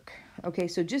really work. Okay,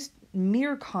 so just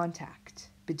mere contact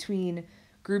between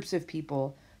groups of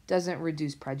people doesn't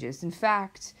reduce prejudice. In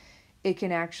fact, it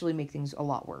can actually make things a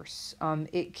lot worse.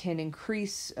 It can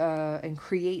increase and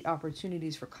create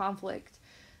opportunities for conflict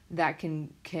that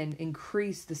can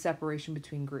increase the separation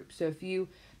between groups. So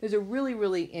there's a really,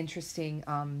 really interesting,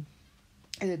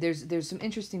 there's some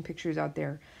interesting pictures out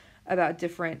there about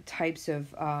different types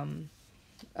of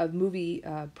movie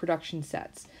production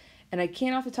sets. And I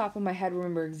can't off the top of my head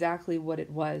remember exactly what it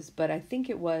was, but I think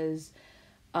it was,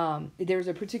 there's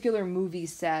a particular movie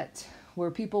set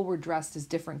where people were dressed as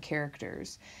different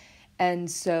characters. And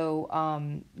so,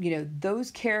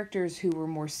 those characters who were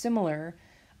more similar,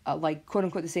 like quote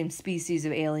unquote the same species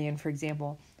of alien, for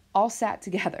example, all sat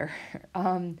together.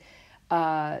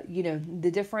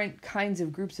 The different kinds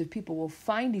of groups of people will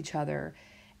find each other,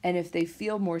 and if they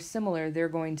feel more similar, they're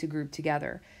going to group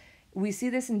together. We see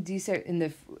this in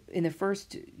the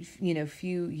first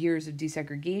few years of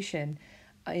desegregation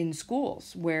in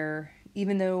schools, where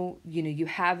even though you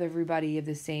have everybody of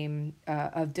the same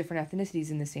of different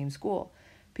ethnicities in the same school,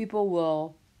 people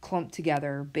will clump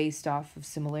together based off of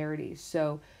similarities.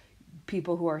 So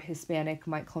people who are Hispanic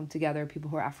might clump together, people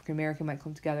who are African American might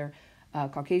clump together,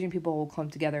 Caucasian people will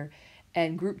clump together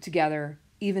and group together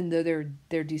even though they're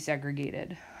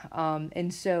desegregated.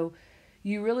 And so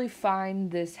you really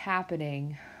find this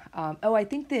happening. I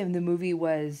think the movie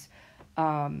was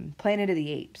Planet of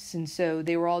the Apes, and so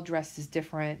they were all dressed as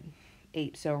different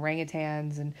apes, so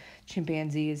orangutans and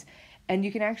chimpanzees. And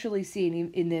you can actually see,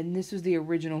 and then this was the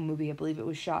original movie, I believe it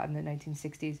was shot in the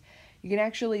 1960s. You can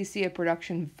actually see a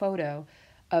production photo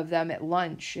of them at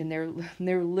lunch, and they're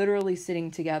literally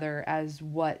sitting together as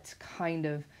what kind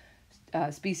of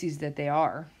species that they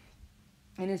are.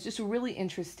 And it's just a really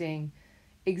interesting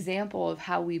example of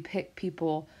how we pick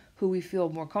people who we feel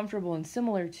more comfortable and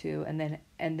similar to, and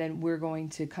then we're going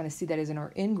to kind of see that as in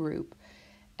our in group,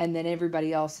 and then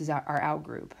everybody else is our out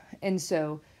group. And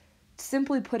so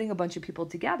simply putting a bunch of people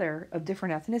together of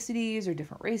different ethnicities or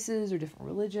different races or different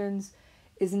religions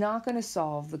is not going to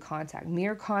solve the contact.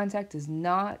 Mere contact does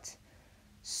not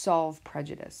solve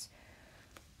prejudice.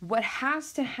 What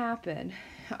has to happen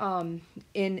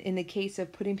in the case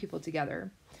of putting people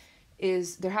together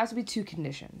is there has to be two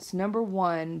conditions. Number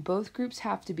one, both groups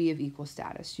have to be of equal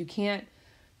status. You can't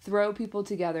throw people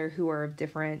together who are of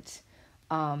different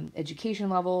education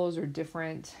levels or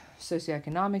different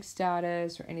socioeconomic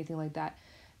status or anything like that.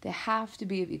 They have to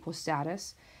be of equal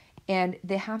status, and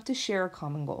they have to share a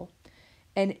common goal.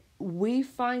 And we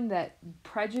find that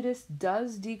prejudice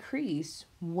does decrease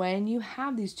when you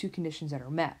have these two conditions that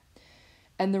are met.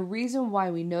 And the reason why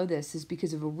we know this is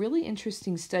because of a really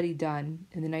interesting study done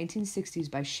in the 1960s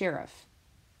by Sheriff.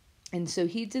 And so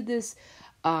he did this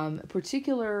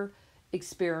particular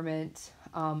experiment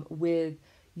with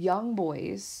young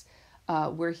boys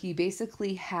where he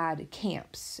basically had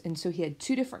camps. And so he had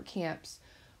two different camps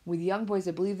with young boys.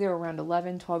 I believe they were around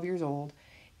 11, 12 years old.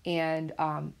 And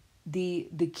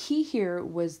the key here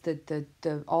was that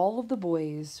the all of the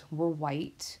boys were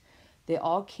white. They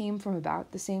all came from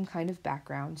about the same kind of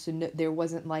background. So no, there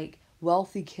wasn't like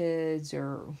wealthy kids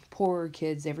or poorer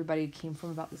kids. Everybody came from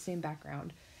about the same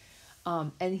background.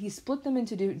 And he split them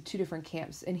into two different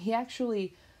camps. And he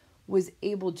actually was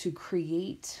able to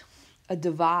create a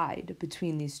divide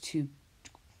between these two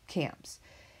camps.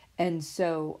 And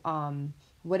so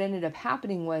what ended up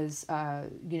happening was,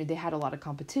 they had a lot of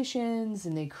competitions,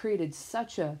 and they created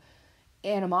such a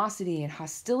animosity and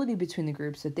hostility between the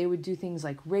groups that they would do things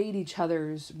like raid each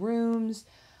other's rooms.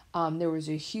 There was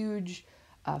a huge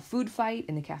food fight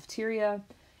in the cafeteria,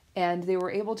 and they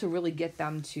were able to really get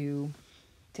them to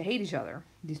hate each other,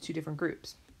 these two different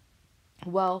groups.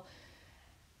 Well,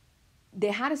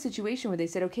 they had a situation where they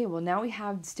said, okay, well, now we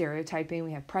have stereotyping,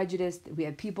 we have prejudice, we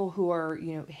have people who are,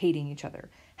 hating each other.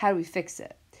 How do we fix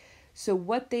it? So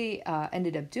what they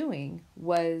ended up doing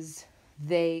was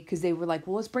because they were like,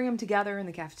 well, let's bring them together in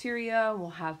the cafeteria.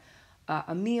 We'll have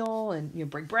a meal and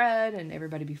break bread and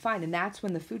everybody be fine. And that's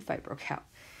when the food fight broke out.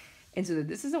 And so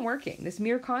this isn't working. This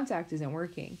mere contact isn't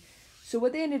working. So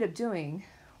what they ended up doing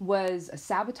was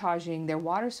sabotaging their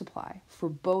water supply for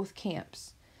both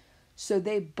camps. So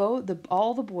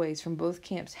all the boys from both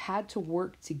camps had to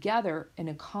work together in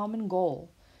a common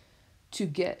goal to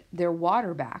get their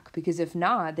water back, because if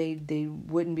not, they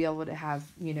wouldn't be able to have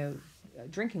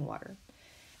drinking water.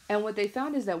 And what they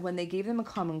found is that when they gave them a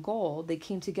common goal, they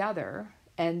came together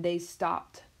and they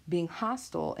stopped being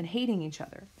hostile and hating each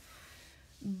other.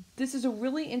 This is a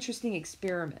really interesting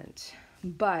experiment,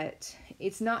 but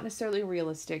it's not necessarily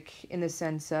realistic in the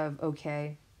sense of,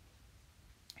 okay,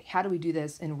 how do we do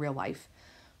this in real life?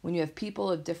 When you have people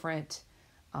of different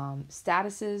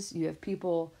statuses, you have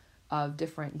people of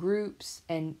different groups,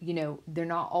 and, they're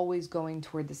not always going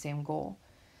toward the same goal.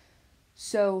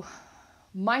 So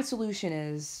my solution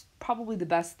is probably the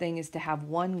best thing is to have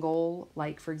one goal.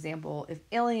 Like, for example, if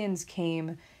aliens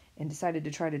came and decided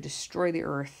to try to destroy the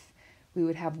earth, we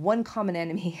would have one common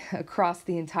enemy across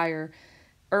the entire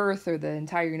earth or the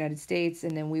entire United States,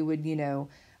 and then we would,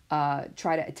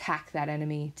 try to attack that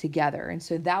enemy together. And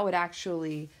so that would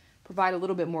actually provide a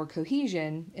little bit more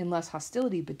cohesion and less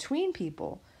hostility between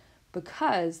people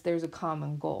because there's a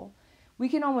common goal. We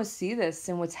can almost see this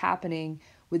in what's happening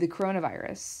with the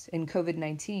coronavirus and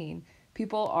COVID-19.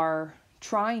 People are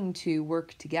trying to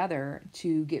work together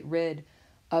to get rid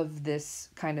of this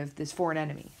foreign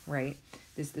enemy, right?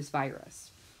 This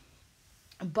virus.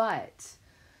 But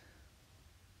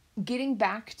getting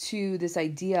back to this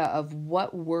idea of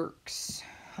what works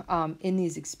in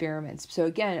these experiments. So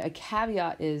again, a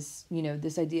caveat is,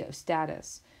 this idea of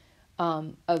status,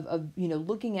 of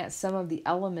looking at some of the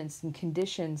elements and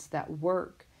conditions that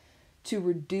work to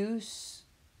reduce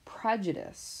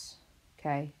prejudice,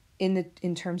 okay,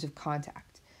 in terms of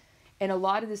contact. And a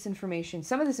lot of this information,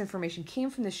 some of this information came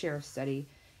from the Sheriff study,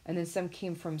 and then some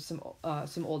came from some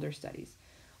older studies.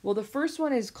 Well, the first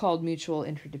one is called mutual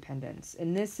interdependence,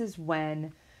 and this is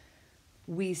when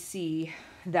we see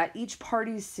that each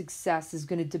party's success is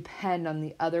going to depend on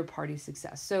the other party's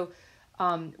success. So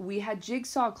we had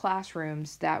jigsaw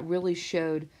classrooms that really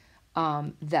showed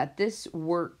that this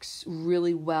works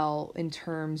really well in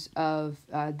terms of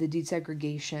the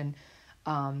desegregation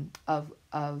of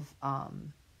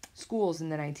schools in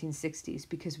the 1960s,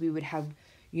 because we would have,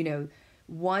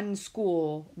 one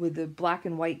school with the black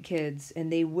and white kids,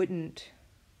 and they wouldn't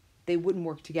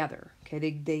work together.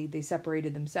 Okay, they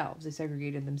separated themselves, they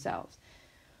segregated themselves.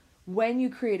 When you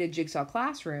created jigsaw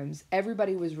classrooms,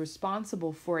 everybody was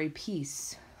responsible for a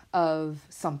piece of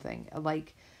something.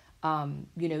 Like,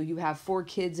 you have 4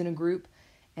 kids in a group,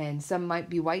 and some might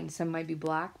be white and some might be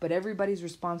black, but everybody's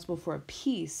responsible for a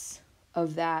piece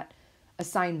of that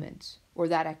assignment or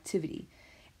that activity.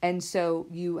 And so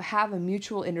you have a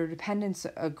mutual interdependence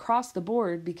across the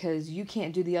board because you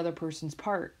can't do the other person's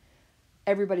part.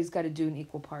 Everybody's got to do an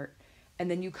equal part.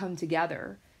 And then you come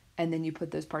together and then you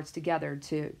put those parts together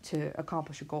to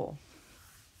accomplish a goal.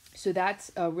 So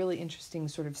that's a really interesting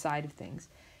sort of side of things.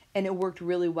 And it worked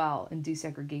really well in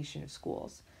desegregation of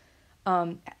schools.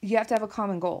 You have to have a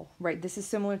common goal, right? This is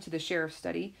similar to the sheriff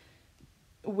study,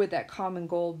 with that common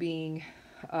goal being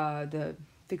the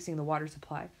fixing the water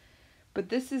supply. But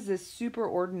this is a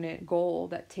superordinate goal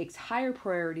that takes higher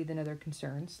priority than other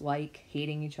concerns, like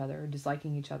hating each other,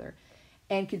 disliking each other,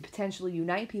 and could potentially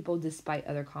unite people despite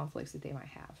other conflicts that they might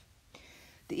have.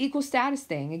 The equal status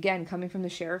thing, again, coming from the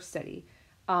sheriff study,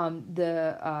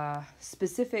 the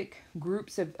specific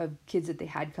groups of kids that they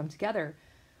had come together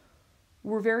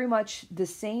were very much the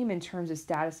same in terms of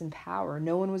status and power.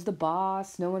 No one was the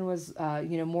boss. No one was,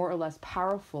 more or less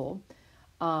powerful.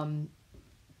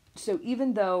 So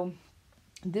even though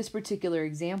this particular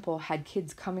example had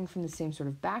kids coming from the same sort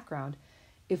of background,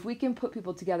 if we can put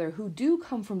people together who do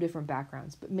come from different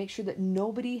backgrounds, but make sure that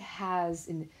nobody has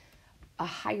a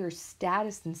higher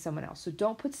status than someone else. So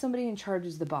don't put somebody in charge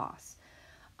as the boss.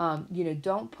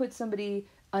 Don't put somebody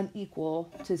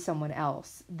unequal to someone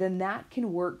else. Then that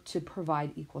can work to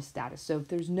provide equal status. So if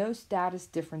there's no status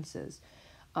differences,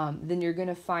 then you're going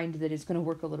to find that it's going to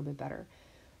work a little bit better.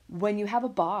 When you have a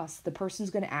boss, the person's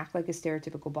going to act like a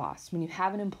stereotypical boss. When you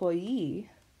have an employee,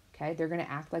 okay, they're going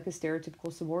to act like a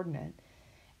stereotypical subordinate.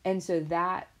 And so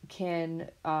that can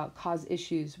cause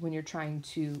issues when you're trying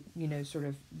to, sort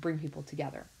of bring people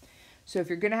together. So if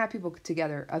you're going to have people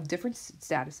together of different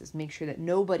statuses, make sure that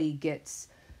nobody gets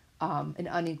an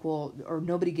unequal, or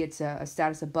nobody gets a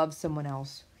status above someone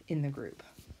else in the group.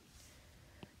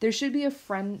 There should be a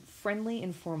friendly,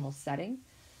 informal setting.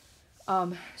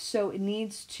 So it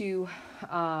needs to,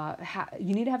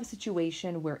 you need to have a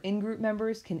situation where in-group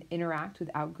members can interact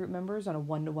with out-group members on a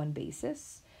one-to-one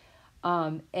basis.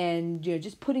 And,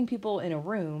 just putting people in a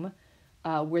room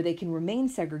where they can remain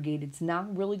segregated is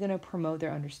not really going to promote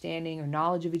their understanding or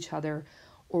knowledge of each other,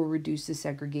 or reduce the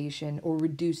segregation or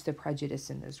reduce the prejudice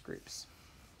in those groups.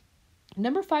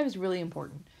 Number 5 is really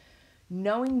important.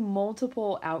 Knowing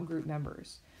multiple out-group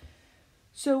members.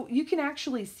 So you can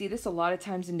actually see this a lot of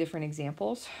times in different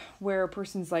examples where a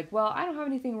person's like, well, I don't have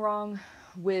anything wrong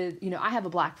with, I have a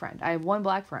black friend. I have one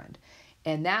black friend,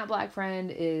 and that black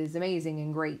friend is amazing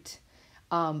and great.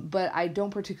 But I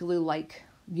don't particularly like,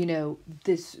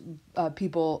 this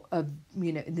people of,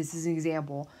 this is an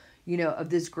example, of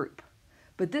this group.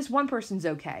 But this one person's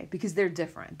okay because they're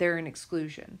different. They're an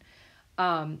exclusion.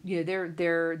 They're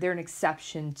an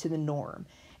exception to the norm.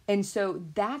 And so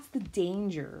that's the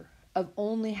danger of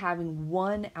only having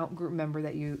one out-group member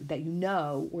that you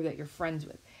know or that you're friends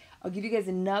with. I'll give you guys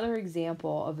another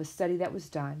example of a study that was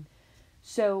done.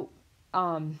 So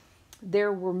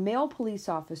there were male police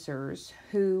officers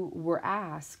who were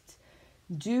asked,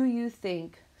 do you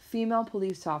think female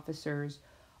police officers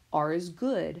are as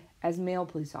good as male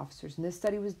police officers? And this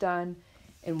study was done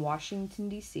in Washington,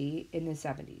 D.C. in the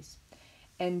 70s.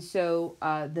 And so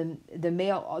the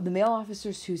male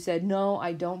officers who said, no,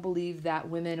 I don't believe that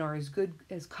women are as good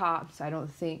as cops. I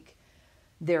don't think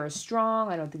they're as strong.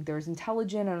 I don't think they're as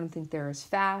intelligent. I don't think they're as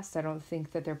fast. I don't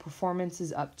think that their performance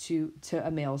is up to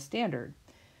a male standard.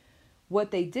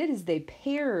 What they did is they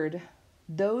paired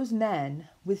those men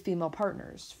with female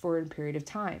partners for a period of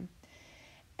time.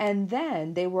 And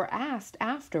then they were asked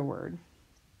afterward,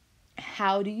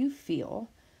 how do you feel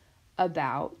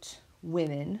about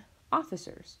women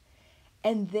officers?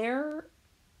 And their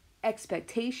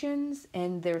expectations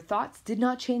and their thoughts did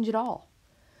not change at all.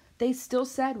 They still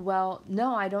said, well,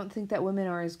 no, I don't think that women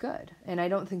are as good, and I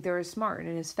don't think they're as smart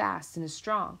and as fast and as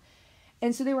strong.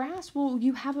 And so they were asked, well,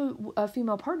 you have a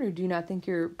female partner. Do you not think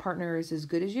your partner is as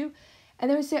good as you?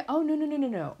 And they would say, oh,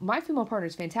 no. My female partner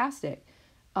is fantastic,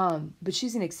 but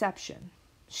she's an exception.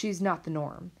 She's not the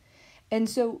norm. And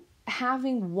so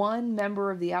having one member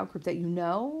of the outgroup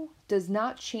that does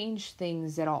not change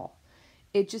things at all.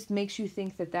 It just makes you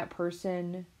think that that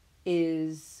person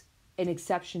is an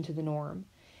exception to the norm.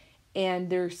 And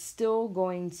they're still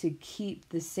going to keep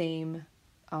the same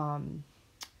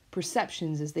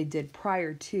perceptions as they did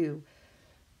prior to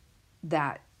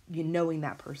that, knowing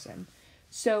that person.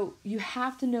 So you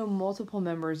have to know multiple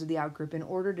members of the outgroup in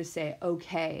order to say,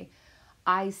 okay,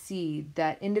 I see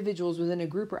that individuals within a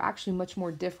group are actually much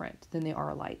more different than they are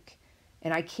alike.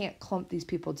 And I can't clump these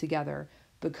people together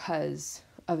because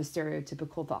of a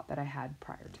stereotypical thought that I had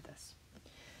prior to this.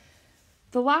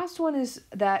 The last one is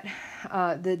that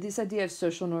this idea of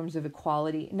social norms of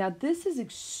equality. Now, this is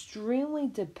extremely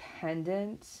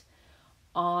dependent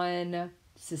on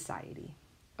society,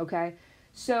 okay?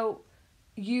 So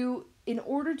in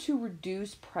order to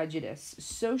reduce prejudice,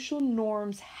 social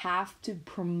norms have to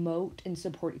promote and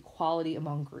support equality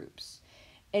among groups.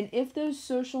 And if those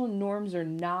social norms are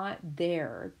not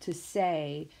there to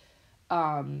say,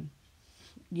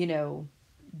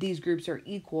 these groups are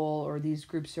equal, or these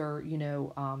groups are,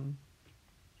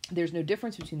 there's no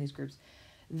difference between these groups,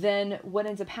 then what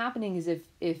ends up happening is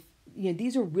if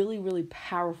these are really, really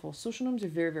powerful. Social norms are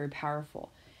very, very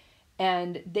powerful.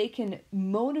 And they can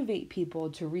motivate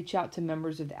people to reach out to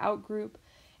members of the outgroup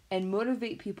and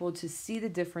motivate people to see the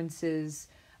differences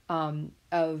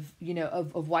of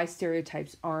why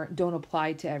stereotypes don't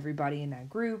apply to everybody in that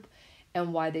group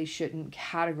and why they shouldn't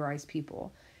categorize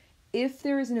people. If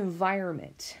there is an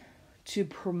environment to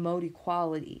promote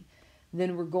equality,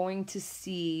 then we're going to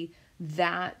see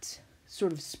that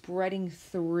sort of spreading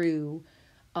through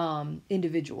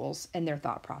individuals and their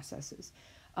thought processes.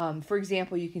 For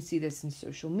example, you can see this in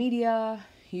social media,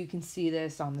 you can see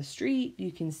this on the street,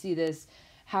 you can see this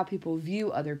how people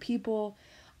view other people.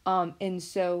 And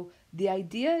so the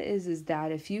idea is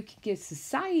that if you can get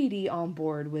society on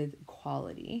board with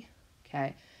equality,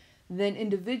 okay, then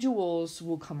individuals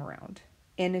will come around.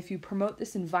 And if you promote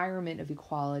this environment of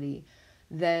equality,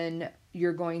 then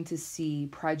you're going to see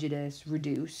prejudice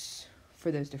reduce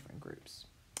for those different groups.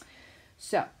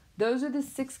 So those are the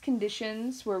 6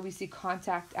 conditions where we see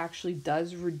contact actually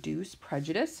does reduce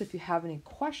prejudice. If you have any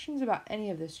questions about any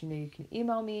of this, you can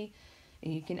email me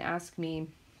and you can ask me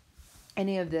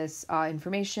any of this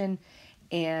information,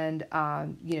 and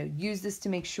use this to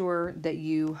make sure that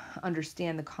you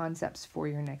understand the concepts for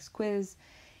your next quiz.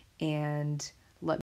 And